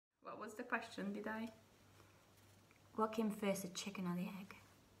What's the question? Did I? What came first, the chicken or the egg?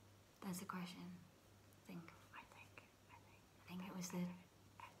 That's the question. I think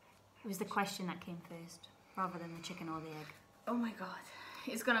it was the question that came first, rather than the chicken or the egg. Oh my god,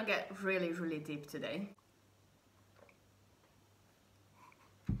 it's gonna get really, really deep today.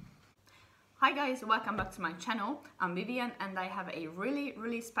 Hi guys, welcome back to my channel. I'm Vivian and I have a really,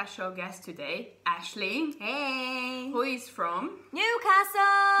 really special guest today, Ashley. Hey! Who is from?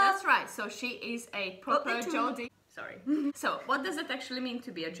 Newcastle! That's right, so she is a proper Geordie. Sorry. So, what does it actually mean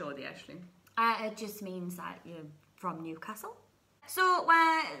to be a Geordie, Ashley? It just means that you're from Newcastle. So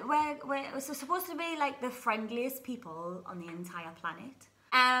we're supposed to be like the friendliest people on the entire planet.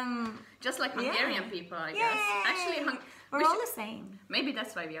 Just like Hungarian people, I guess. Actually, we're all the same. Maybe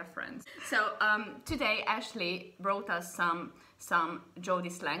that's why we are friends. So today Ashley wrote us some Geordie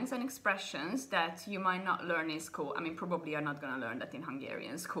slangs and expressions that you might not learn in school. I mean, probably you're not gonna learn that in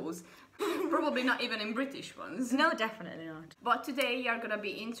Hungarian schools. Probably not even in British ones. No, definitely not. But today you're gonna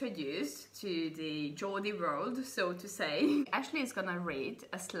be introduced to the Geordie world, so to say. Ashley is gonna read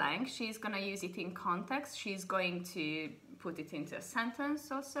a slang. She's gonna use it in context. She's going to put it into a sentence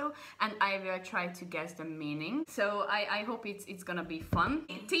or so, and I will try to guess the meaning. So I hope it's gonna be fun.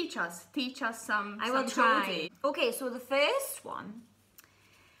 Teach us some. I will try. Geordie. Okay, so the first one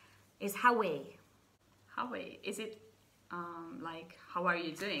is Howie. Howie. Is it like how are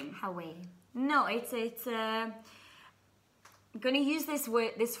you doing? Howie. No, it's I'm gonna use this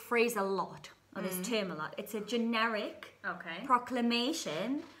phrase a lot, or this term a lot. It's a generic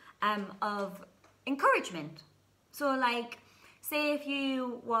proclamation of encouragement. So like, say if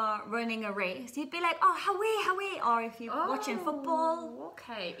you were running a race, you'd be like, oh, Howie, or if you're watching football.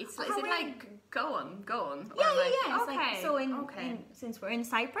 Okay, is it like, go on? Yeah. Like, okay. Like, so since we're in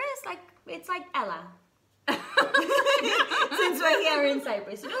Cyprus, like, it's like Ella. Since we're here in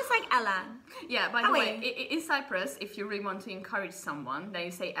Cyprus, it's like Ella. Yeah, by the way, in Cyprus, if you really want to encourage someone, then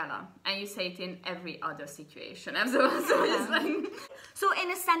you say Ella, and you say it in every other situation. So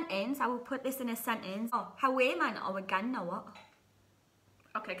in a sentence, I will put this in a sentence. Oh, Howie man, or again, or what?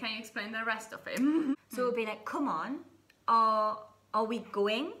 Okay, can you explain the rest of it? So it would be like, come on, or are we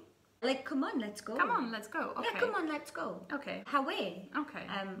going? Like, come on, let's go. Come on, let's go. Okay. Yeah, come on, let's go. Okay. Howie. Okay.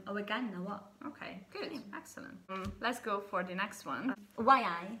 Or again, or what? Okay, good, excellent. Let's go for the next one. Why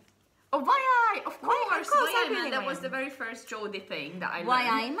I? Oh, why I? Of course, I man. That was the very first Geordie thing that I learned. Why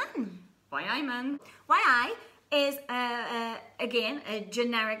I man? Why I man? Why I is again a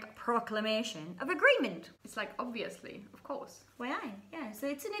generic proclamation of agreement. It's like obviously, of course. Why I? Yeah, so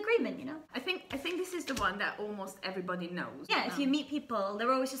it's an agreement, you know. I think this is the one that almost everybody knows. Yeah, if you meet people,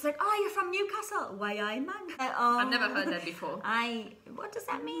 they're always just like, "Oh, you're from Newcastle. Why I man?" I've never heard that before. What does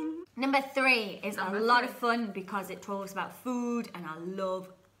that mean? Number 3 is a lot of fun because it talks about food, and I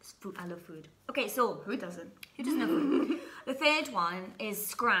love food. I love food. Okay, so who doesn't? Who doesn't love food? The third one is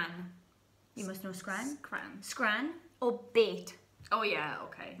scran. You must know scran. Scran or bait. Oh yeah,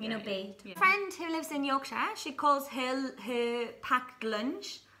 okay. You know bait. Yeah. A friend who lives in Yorkshire, she calls her packed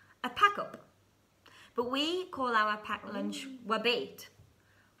lunch a pack up. But we call our packed lunch a bait.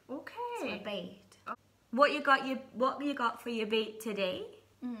 Okay. So a bait. Oh. What you got for your bait today?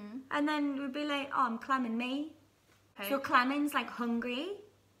 And then we'd be like, oh, I'm clamming me. Okay. So clamming's like hungry.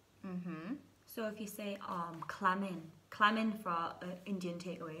 So if you say, oh, I'm clamming for Indian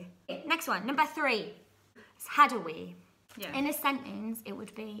takeaway. Okay, next one, number 3. It's had away. Yeah. In a sentence, it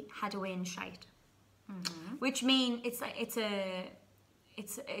would be had away and shite, which means it's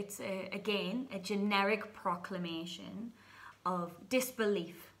again a generic proclamation of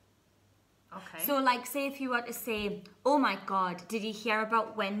disbelief. Okay. So like, say if you were to say, oh my God, did you hear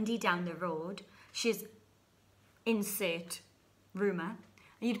about Wendy down the road? She's insert rumor,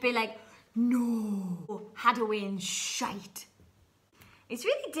 and you'd be like, no, had away and shite. It's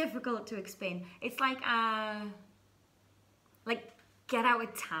really difficult to explain. It's like get out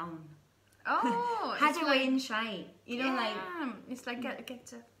of town. Oh, had away and shite. You know, like it's like get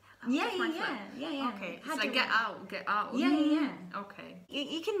to. Yeah. Okay, it's like get out. Yeah. Okay.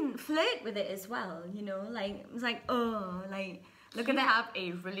 You can flirt with it as well. You know, like it's like look at that. Have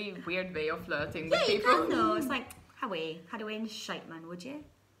a really weird way of flirting with people. Yeah, you can though. It's like had away and shite, man. Would you?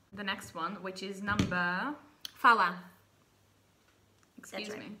 The next one, which is number 4.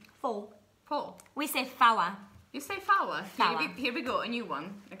 Excuse me. 4. We say 4. You say flower. Here we go, a new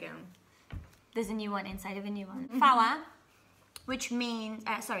one again. There's a new one inside of a new one. Flower, which means,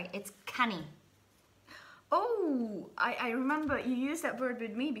 it's canny. Oh, I remember you used that word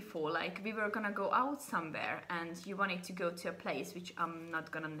with me before, like we were gonna go out somewhere and you wanted to go to a place which I'm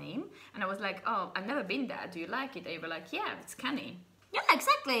not gonna name. And I was like, oh, I've never been there. Do you like it? And you were like, yeah, it's canny. Yeah,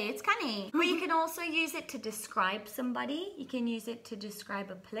 exactly. It's canny. But you can also use it to describe somebody. You can use it to describe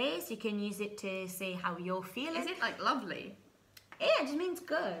a place. You can use it to say how you're feeling. Is it like lovely? Yeah, it just means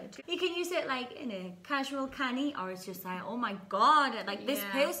good. You can use it like in a casual canny, or it's just like, oh my god, like this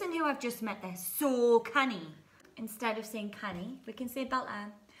person who I've just met, they're so canny. Instead of saying canny, we can say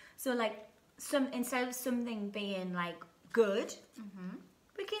belter. So like instead of something being like good,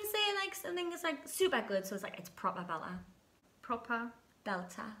 we can say like something that's like super good. So it's like it's proper belter. Proper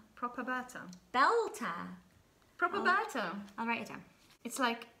Belter. proper belter. Belter. Proper belter. I'll write it down. It's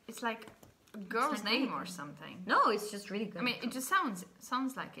like a girl's name or something. No, it's just really good. I mean, it just sounds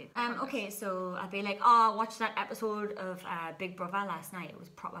like it. Okay, so I'd be like, oh, I watched that episode of Big Brother last night. It was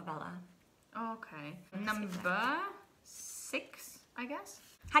proper belter. Okay. Number 6, I guess.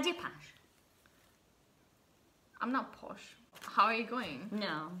 Had you pash? I'm not posh. How are you going?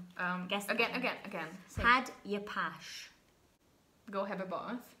 No. Guess again. Say. Had you pash? Go have a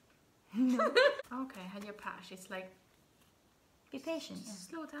bath. No. Okay, had your pash. It's like be patient. Yeah.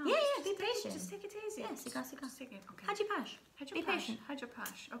 Slow down. Yeah, be patient. Just take it easy. Yes, you got. Just take it. Okay. Had you pash? Be patient. Had your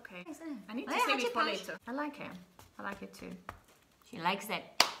pash. Okay. I need to save it for later. I like it. I like it too. She likes it.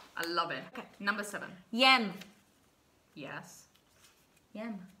 I love it. Okay. Number 7. Yem. Yes.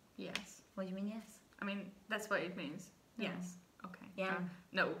 Yem. Yes. What do you mean yes? I mean, that's what it means. No. Yes. Okay. Yem.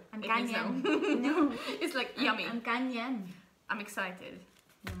 No. I'm it means no. no. It's like yummy. I'm gan yem. I'm excited.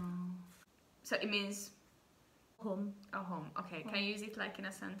 No. So it means home. Oh, home. Okay. Can you use it like in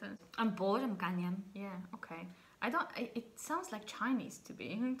a sentence? I'm bored. I'm gan yem. Yeah. Okay. I don't. It sounds like Chinese to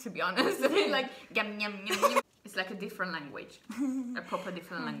be honest. Like yum yum yum yum. It's like a different language, a proper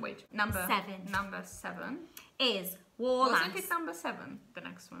different language. Number 7 is Wallace. Wasn't it number 7? The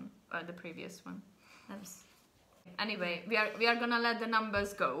next one or the previous one? That was... Anyway, we are gonna let the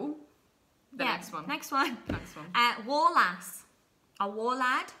numbers go. Next one. Next one. Next one. Wallace. A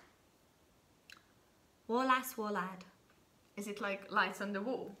warlad. Wallace, warlad. Is it like lights on the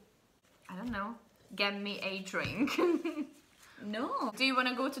wall? I don't know. Get me a drink. No. Do you want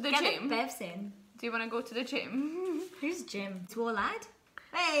to go to the gym? Get Bevs in. Do you want to go to the gym? Who's Jim? It's warlad.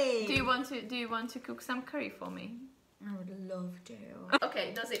 Hey. Do you want to cook some curry for me? I would love to.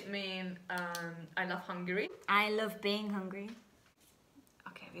 Okay. Does it mean I love Hungary? I love being hungry.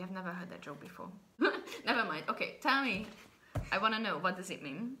 Okay, we have never heard that joke before. Never mind. Okay, tell me. I want to know, what does it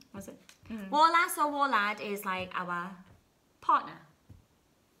mean? What's it? Wallace or warlad is like our partner.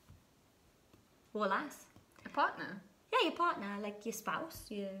 Wallace. A partner? Yeah, your partner, like your spouse.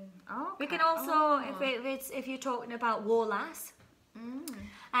 Yeah. Oh. Okay. We can also, if you're talking about Wallace,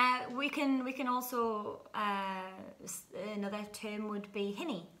 we can also another term would be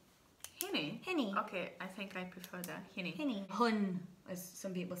hinny. Hinny? Hinny. Okay, I think I prefer that. Hinny. Hinny. Hun, as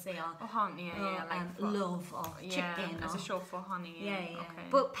some people say. Or hun, yeah, like love or chicken. As a short for honey. Yeah. Okay.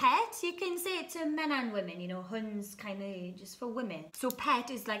 But pet, you can say it to men and women, you know, hun's kind of just for women. So pet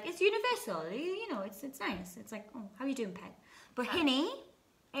is like, it's universal, you know, it's nice. It's like, oh, how are you doing, pet? But hinny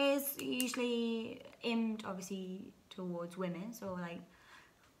is usually aimed, obviously, towards women. So like,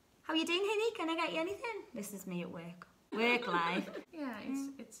 how are you doing, hinny? Can I get you anything? This is me at work. Work life. Yeah,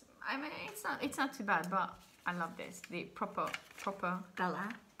 it's. I mean, it's not too bad, but I love this. The proper Bella.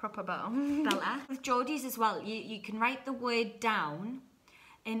 Proper bell. Bella. With Geordies as well, you can write the word down,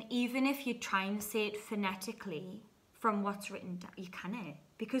 and even if you're trying to say it phonetically from what's written down, you can't,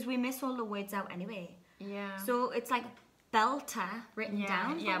 because we miss all the words out anyway. Yeah. So it's like belter written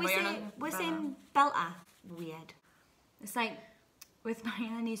down, but we're saying belter. Weird. It's like with my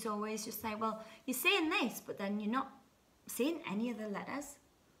aunt, he's always just like, well, you're saying this, but then you're not saying any of the letters.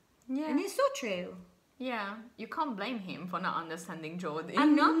 Yeah. And it's so true. Yeah, you can't blame him for not understanding Geordie.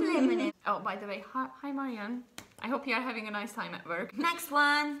 I'm not blaming him. Oh, by the way, hi Marianne. I hope you are having a nice time at work. Next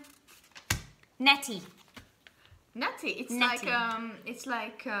one. Netty. Netty. It's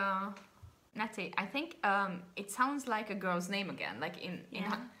like Netty. I think it sounds like a girl's name again. Like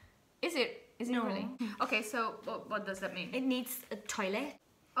is it No. really? Okay, so what does that mean? It needs a toilet.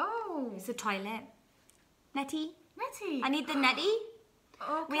 Oh. It's a toilet. Netty. Netty. I need the netty.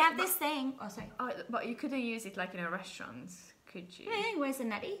 Okay, we have this thing. Oh, sorry. Oh, but you couldn't use it like in a restaurant, could you? Hey, where's the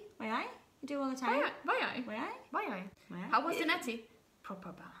netty? Why? You do all the time. Why? How was the netty?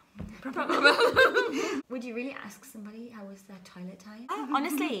 Proper bell. Proper bell. Would you really ask somebody how was their toilet time?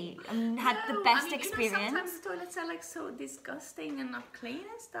 Honestly, had the best experience. You know, sometimes the toilets are like so disgusting and not clean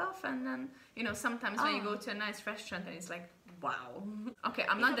and stuff, and then sometimes when you go to a nice restaurant and it's like, wow. Okay,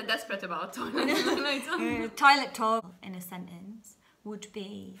 I'm not that desperate about toilets. Toilet talk in a sentence would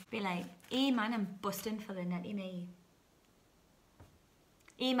be like, hey man, I'm busting for the netty me.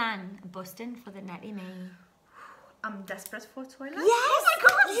 Hey man, I'm busting for the netty me. I'm desperate for toilet. Yes! Oh my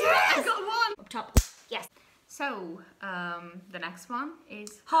god! Yes! I got one! Up top. Yes. So, the next one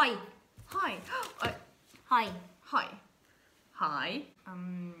is... Hi. Hi. Hi. Hi. Hi.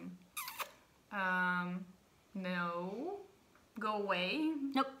 No. Go away.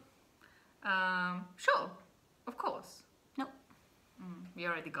 Nope. Sure. Of course. Nope. We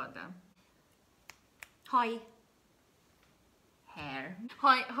already got that. Hi. Hair.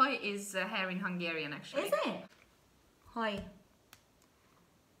 Hi is hair in Hungarian, actually. Is it? Hi.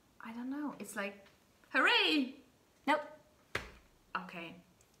 I don't know. It's like, hooray! Nope. Okay.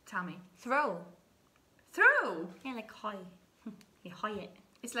 Tell me. Throw. Throw. Yeah, like hi. You hi it.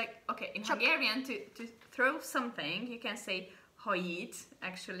 It's like, okay, in Hungarian, to throw something, you can say hajit,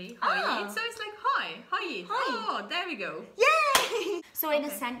 actually. Hajit. So it's like hi. Hajit. Hi. Oh, there we go. Yay! So in a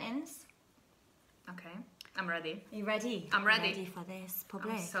Okay. sentence. Okay. I'm ready. Are you ready? I'm ready. Ready for this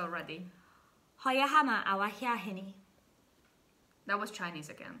public. I'm so ready. Hoya hama awa hiahini. That was Chinese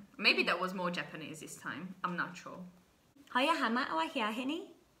again. Maybe that was more Japanese this time. I'm not sure. Hoya hama awa hiahini.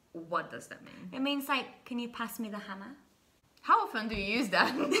 What does that mean? It means like, can you pass me the hammer? How often do you use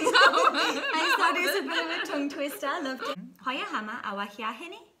that? I thought it was a bit of a tongue twister. I loved it. Hoya hama awa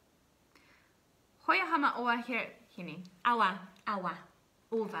hiahini. Hoya hama oa here hini. Awa. Awa.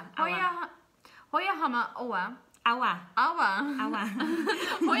 Over. Awa. Hoya hama oa. Awa. Awa. Awa.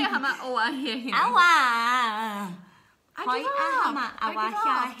 Hoya hama oa here hini. Awa. I give up. I Awa give up.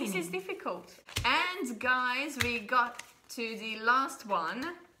 hiahini. This is difficult. And guys, we got to the last one.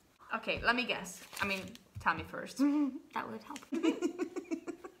 Okay, let me guess. I mean, tell me first. That would help.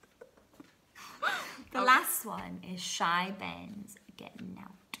 The last one is Shy Ben's getting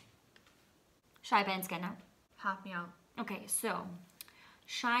out. Shy Ben's getting out. Help me out. Okay, so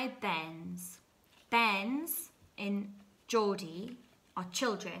Shy Ben's. Ben's in Geordie are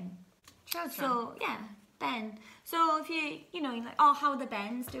children. Children. So yeah, Ben. So if you're like, oh, how are the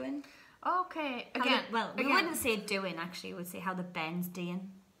Bens doing? Okay, How again. we again. wouldn't say doing actually. We'd say how the Ben's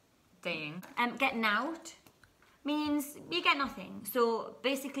doing. Dang. Getting out means you get nothing. So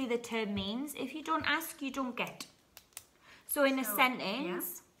basically the term means if you don't ask, you don't get. So in a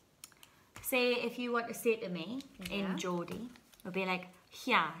sentence, say if you want to say to me in Geordie, it'll be like,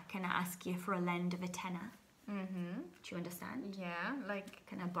 yeah, can I ask you for a lend of a tenner? Mm-hmm. Do you understand? Yeah, like,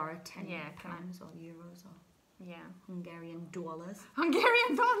 Can I borrow 10 Yeah, pounds or euros or yeah. Hungarian dollars?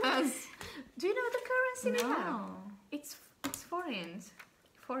 Hungarian dollars. Do you know the currency we have? No. It's forint.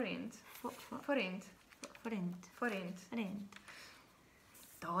 Forint. Forint. Forint. Forint. Forint.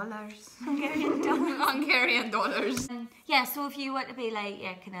 Dollars. Hungarian dollars. Hungarian dollars. Yeah, so if you were to be like,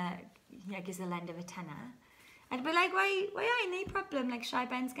 yeah, can I give a lend of a tenner? I'd be like, why ain't any problem? Like, Shy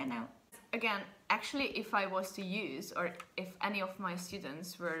Ben's getting out. Again, actually, if I was to use, or if any of my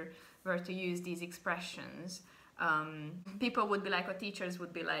students were to use these expressions, people would be like, or teachers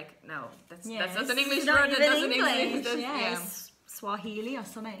would be like, no, that's not an English word, that doesn't exist. That's- Yeah. Swahili or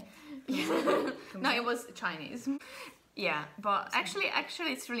something. No, it was Chinese. Yeah, but actually,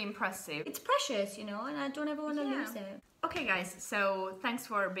 it's really impressive. It's precious, and I don't ever want to lose it. Okay, guys, so thanks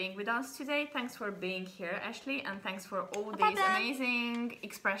for being with us today. Thanks for being here, Ashley, and thanks for all these amazing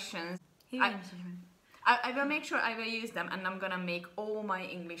expressions. I will make sure I will use them, and I'm gonna make all my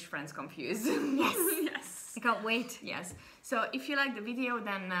English friends confused. Yes. Yes. I can't wait. Yes. So if you like the video,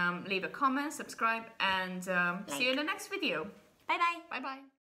 then leave a comment, subscribe, and see you in the next video. Bye-bye. Bye-bye.